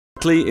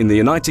Particularly in the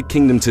United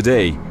Kingdom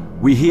today,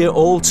 we hear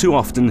all too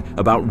often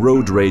about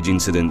road rage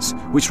incidents,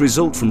 which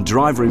result from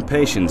driver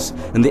impatience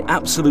and the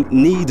absolute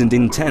need and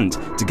intent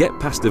to get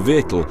past a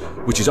vehicle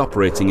which is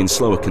operating in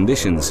slower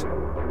conditions.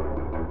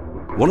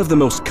 One of the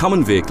most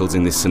common vehicles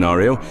in this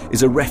scenario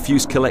is a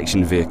refuse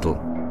collection vehicle.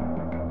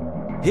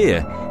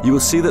 Here, you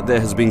will see that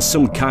there has been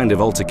some kind of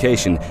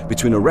altercation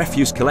between a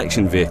refuse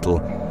collection vehicle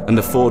and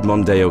a Ford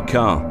Mondeo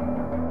car.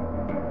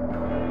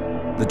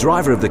 The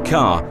driver of the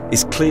car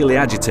is clearly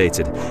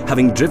agitated,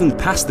 having driven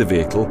past the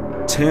vehicle,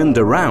 turned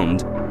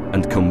around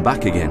and come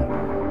back again.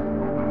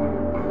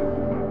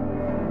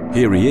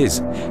 Here he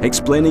is,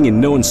 explaining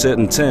in no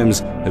uncertain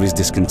terms of his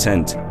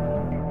discontent.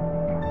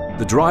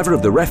 The driver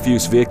of the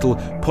refuse vehicle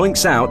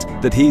points out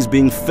that he is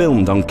being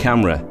filmed on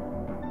camera.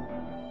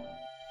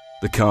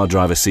 The car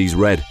driver sees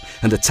red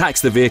and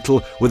attacks the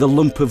vehicle with a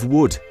lump of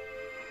wood.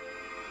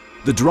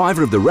 The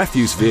driver of the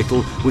refuse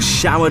vehicle was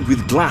showered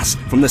with glass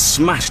from the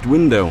smashed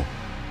window.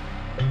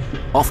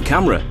 Off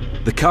camera,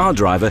 the car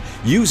driver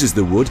uses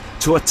the wood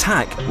to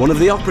attack one of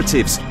the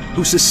operatives,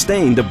 who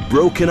sustained a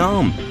broken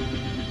arm.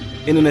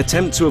 In an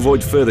attempt to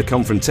avoid further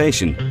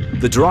confrontation,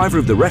 the driver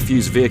of the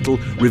refuse vehicle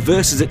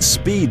reverses at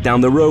speed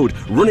down the road,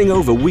 running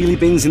over wheelie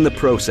bins in the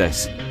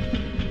process.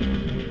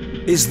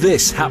 Is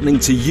this happening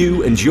to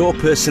you and your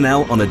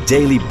personnel on a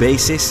daily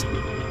basis?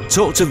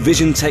 Talk to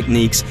Vision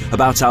Techniques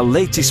about our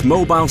latest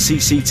mobile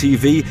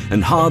CCTV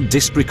and hard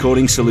disk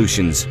recording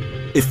solutions.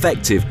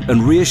 Effective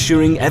and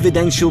reassuring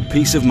evidential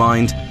peace of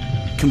mind,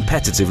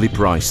 competitively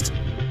priced.